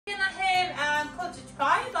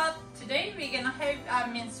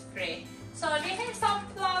mince free. So we have some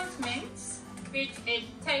plant mince, which it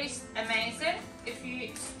tastes amazing if you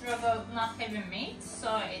struggle not having meat,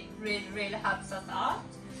 so it really helps us out.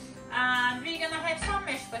 And we're gonna have some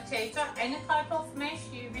mashed potato, any type of mash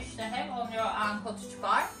you wish to have on your cottage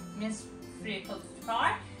pie, mince free cottage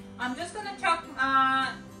pie. I'm just gonna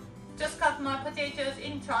just cut my potatoes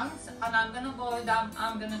in chunks, and I'm gonna boil them.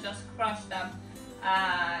 I'm gonna just crush them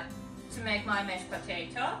to make my mashed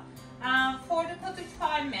potato. For the cottage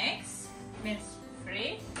pie mix, mince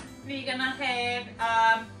free, we're gonna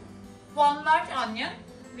have 1 large onion,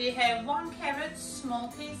 we have 1 carrot, small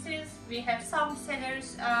pieces, we have some celery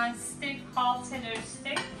stick, half celery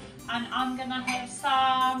stick, and I'm gonna have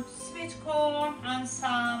some sweet corn and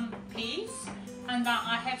some peas, and then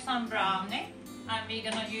I have some brownie, and we're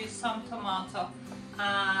gonna use some tomato,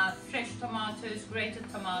 fresh tomatoes, grated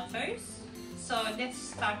tomatoes. So let's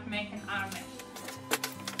start making our mash.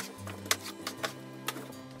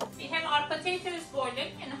 We have our potatoes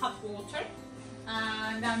boiling in hot water,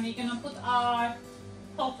 and then we're gonna put our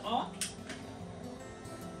pot on.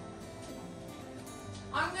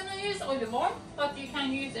 I'm gonna use olive oil, but you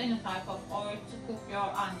can use any type of oil to cook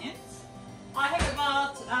your onions. I have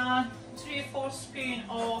about 3/4 spoon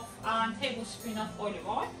of tablespoon of olive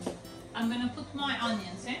oil. I'm gonna put my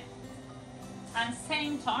onions in, and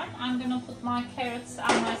same time I'm gonna put my carrots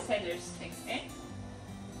and my celery sticks in.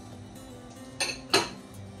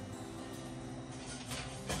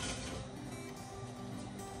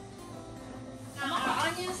 Now our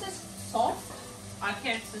onions is soft, our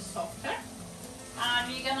carrots is softer, and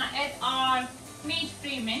we're gonna add our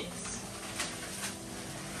meat-free mince.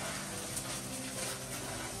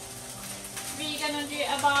 We're gonna do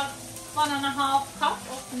about 1.5 cup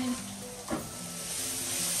of mince,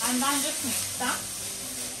 and then just mix them.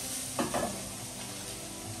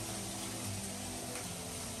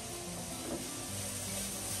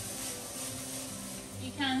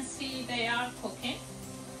 You can see they are cooking.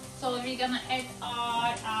 So we're gonna add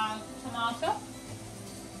our tomato,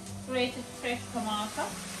 grated fresh tomato,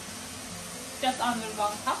 just under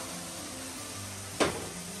 1 cup.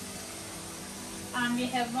 And we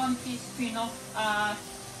have 1 teaspoon of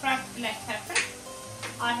cracked black pepper.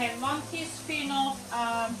 I have 1 teaspoon of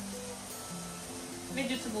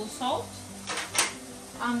vegetable salt.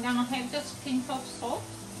 I'm gonna have just a pinch of salt.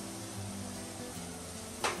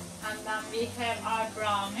 And then we have our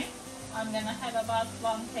brownie. I'm gonna have about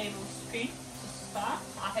 1 tablespoon to start.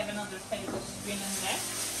 I have another tablespoon in there.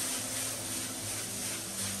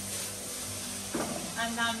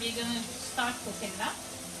 And then we're gonna start cooking that.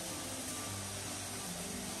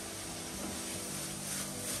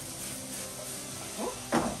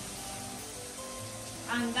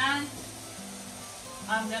 And then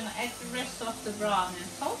I'm gonna add the rest of the brownie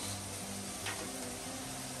sauce.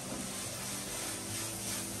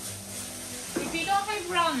 If you don't have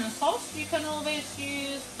brownie sauce, you can always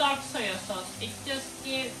use dark soy sauce. It just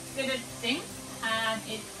gives good thing, and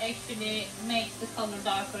it actually makes the color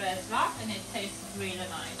darker as well, and it tastes really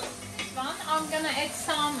nice. This one, I'm gonna add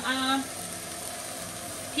some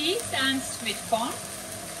peas and sweet corn.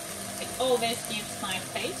 It always gives nice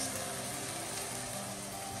taste.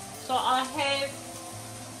 So I have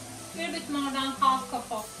a little bit more than 1/2 cup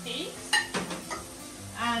of peas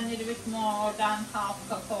and a little bit more than 1/2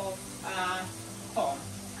 cup of corn.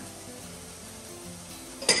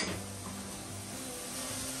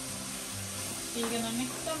 We're gonna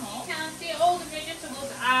mix them all. You can see all the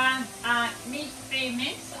vegetables and meat-free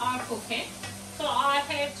mince are cooking. So I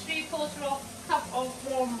have 3/4 cup of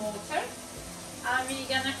warm water, and we're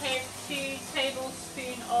gonna have 2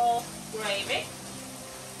 tablespoons of gravy.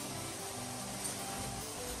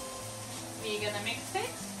 We're gonna mix it.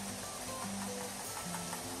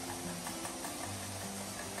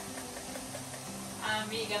 And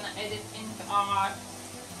we're gonna add it into our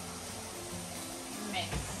mix.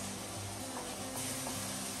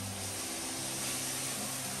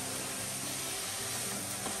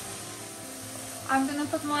 I'm gonna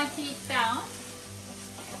put my heat down,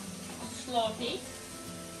 slow heat.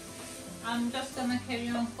 I'm just gonna carry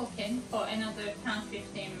on cooking for another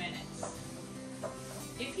 10-15 minutes.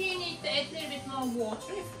 If you need to add a little bit more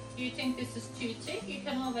water, if you think this is too thick, you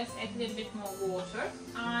can always add a little bit more water.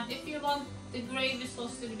 And if you want the gravy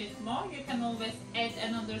sauce a little bit more, you can always add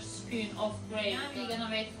another spoon of gravy. And we're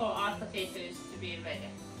gonna wait for our potatoes to be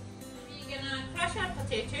ready. We're gonna crush our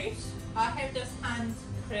potatoes. I have just hand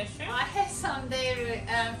crusher. I have some dairy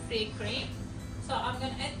free cream. So I'm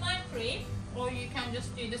gonna add my cream, or you can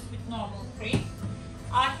just do this with normal cream.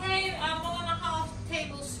 I have 1.5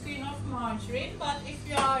 tablespoon of margarine, but if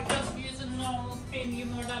you are just using normal cream, you're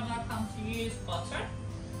more than welcome to use butter.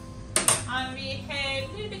 And we have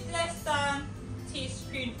a little bit less than a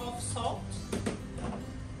teaspoon of salt.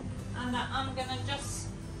 And then I'm gonna just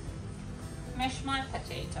mash my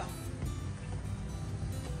potato.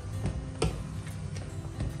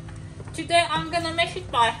 Today I'm gonna mash it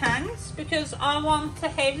by hands because I want to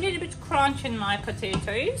have a little bit crunch in my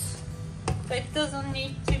potatoes. So it doesn't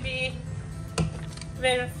need to be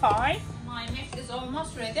very fine. My mash is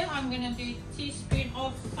almost ready. I'm gonna do a teaspoon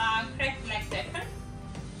of cracked black pepper.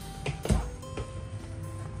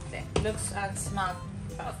 That looks and smells.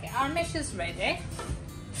 Okay, our mash is ready.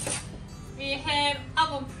 We have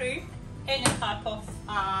oven proof, any type of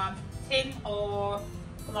tin or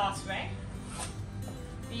glassware.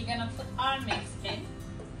 We're gonna put our mix in,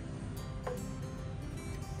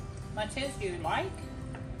 much as you like.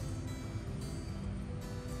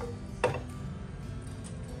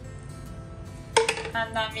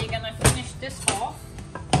 And then we're gonna finish this off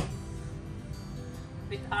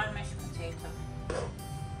with our mashed potato.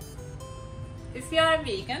 If you are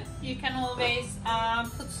vegan, you can always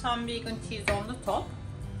put some vegan cheese on the top.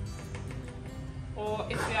 Or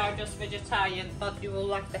if you are just vegetarian but you would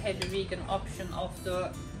like to have the vegan option of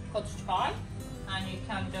the cottage pie, and you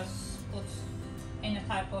can just put any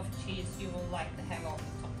type of cheese you would like to have on the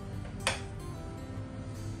top.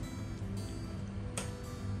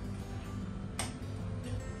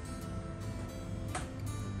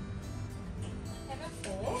 I have a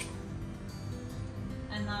fork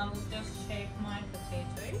and I will just shape my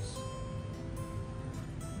potatoes.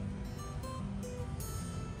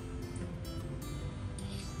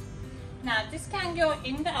 Now this can go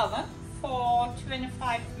in the oven for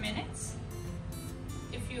 25 minutes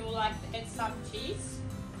if you would like to add some cheese,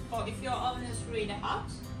 or if your oven is really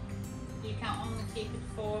hot you can only keep it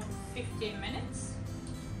for 15 minutes.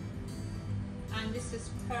 And this is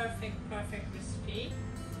perfect recipe,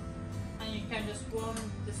 and you can just warm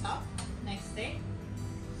this up next day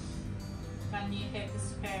when you have the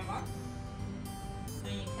spare one,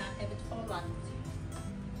 and you can have it for lunch.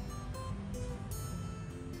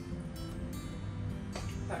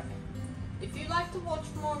 Perfect. If you like to watch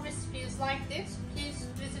more recipes like this, please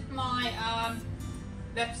visit my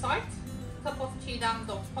website,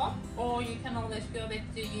 cigdem.com, or you can always go back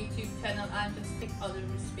to the YouTube channel and just pick other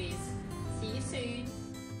recipes. See you soon.